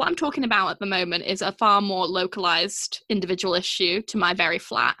streets. What I'm talking about at the moment is a far more localised individual issue to my very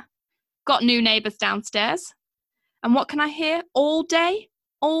flat. Got new neighbours downstairs. And what can I hear all day,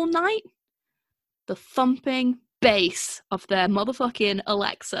 all night? The thumping bass of their motherfucking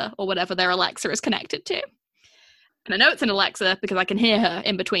Alexa, or whatever their Alexa is connected to. And I know it's an Alexa because I can hear her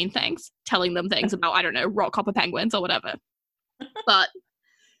in between things, telling them things about, I don't know, rock copper penguins or whatever. But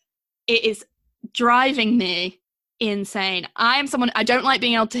it is driving me insane. I don't like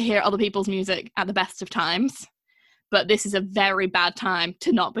being able to hear other people's music at the best of times, but this is a very bad time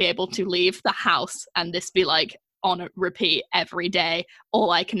to not be able to leave the house and this be like on a repeat every day.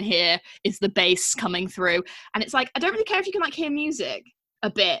 All I can hear is the bass coming through. And it's like, I don't really care if you can like hear music a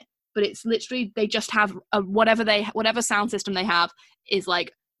bit, but it's literally, they just have whatever sound system they have is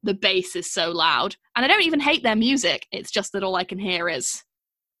like, the bass is so loud. And I don't even hate their music. It's just that all I can hear is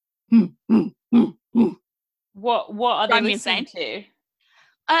What are they listening to?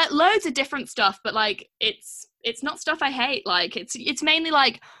 Loads of different stuff, but like it's not stuff I hate. Like it's mainly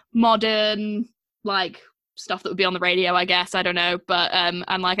like modern like stuff that would be on the radio, I guess. I don't know, but and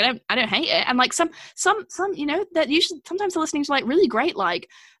like I don't hate it. And like some you know that usually sometimes they're listening to like really great like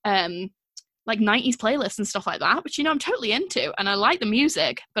 90s playlists and stuff like that, which you know I'm totally into, and I like the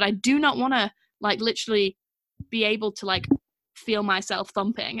music, but I do not want to like literally be able to like feel myself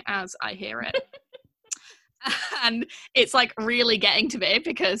thumping as I hear it. And it's like really getting to me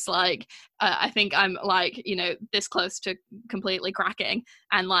because like I think I'm like, you know, this close to completely cracking,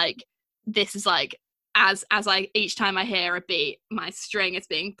 and like this is like as I each time I hear a beat, my string is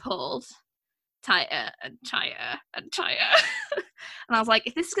being pulled tighter and tighter and tighter. And I was like,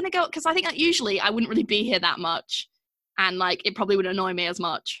 if this is gonna go, because I think that usually I wouldn't really be here that much and like it probably wouldn't annoy me as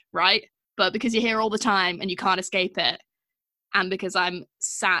much, right? But because you're here all the time and you can't escape it, and because I'm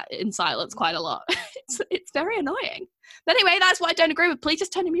sat in silence quite a lot, it's very annoying. But anyway, that's what I don't agree with. Please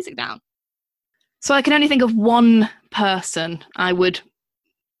just turn your music down. So I can only think of one person I would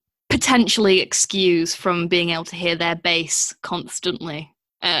potentially excuse from being able to hear their bass constantly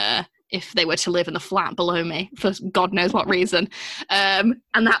if they were to live in the flat below me for God knows what reason. And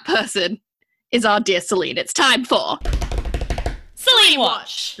that person is our dear Celine. It's time for Celine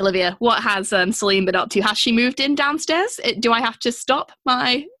Watch. Olivia, what has Celine been up to? Has she moved in downstairs? Do I have to stop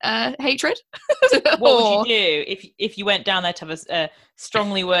my hatred? What would you do if you went down there to have a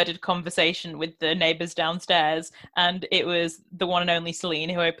strongly worded conversation with the neighbours downstairs and it was the one and only Celine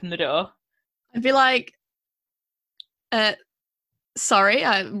who opened the door? I'd be like, sorry,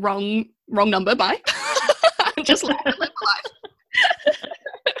 wrong number, bye. Just live my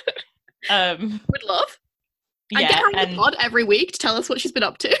life. Would love. And get her on the pod every week to tell us what she's been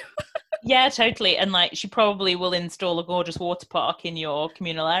up to. Yeah, totally. And like she probably will install a gorgeous water park in your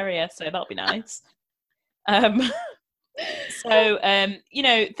communal area, so that'll be nice. You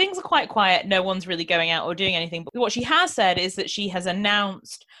know, things are quite quiet. No one's really going out or doing anything. But what she has said is that she has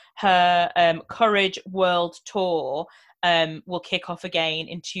announced her Courage World Tour will kick off again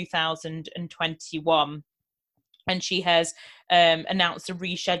in 2021. And she has announced a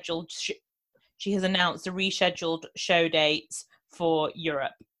rescheduled show dates for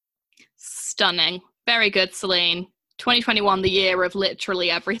Europe. Stunning. Very good, Celine. 2021, the year of literally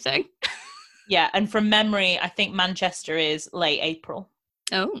everything. Yeah, and from memory, I think Manchester is late April.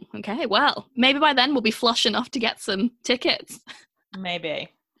 Oh, okay. Well, maybe by then we'll be flush enough to get some tickets. Maybe.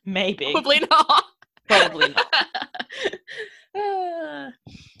 Probably not. Probably not.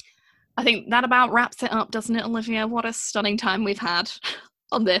 I think that about wraps it up, doesn't it, Olivia? What a stunning time we've had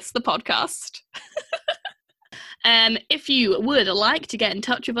on the podcast. If you would like to get in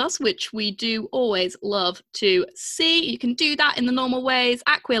touch with us, which we do always love to see, you can do that in the normal ways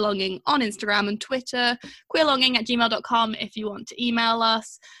at queerlonging on Instagram and Twitter, queerlonging@gmail.com if you want to email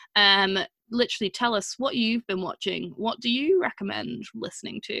us. literally tell us what you've been watching. What do you recommend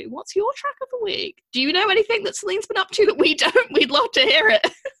listening to? What's your track of the week? Do you know anything that Celine's been up to that we don't? We'd love to hear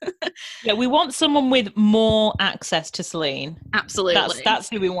it. Yeah, we want someone with more access to Celine. Absolutely. That's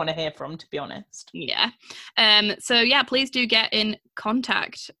who we want to hear from, to be honest. Yeah. So yeah, please do get in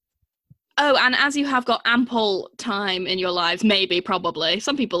contact. Oh, and as you have got ample time in your lives, probably,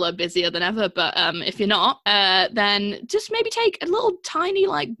 some people are busier than ever, but if you're not, then just maybe take a little tiny,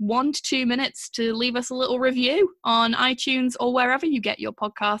 1 to 2 minutes to leave us a little review on iTunes or wherever you get your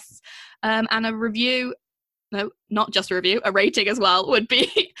podcasts. And a review, no, not just a review, a rating as well would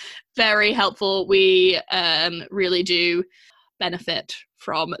be very helpful. We really do benefit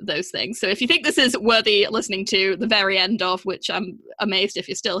from those things. So if you think this is worthy listening to the very end of, which I'm amazed if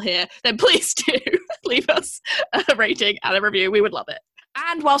you're still here, then please do leave us a rating and a review. We would love it.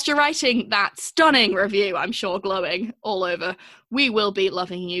 And whilst you're writing that stunning review, I'm sure glowing all over, we will be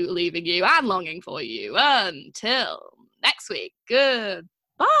loving you, leaving you, and longing for you until next week. Goodbye.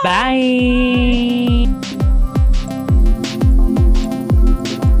 Bye.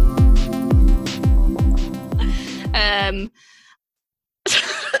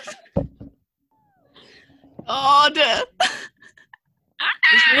 God. It's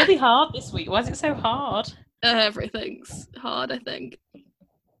really hard this week. Why is it so hard? Everything's hard, I think.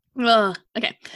 Okay.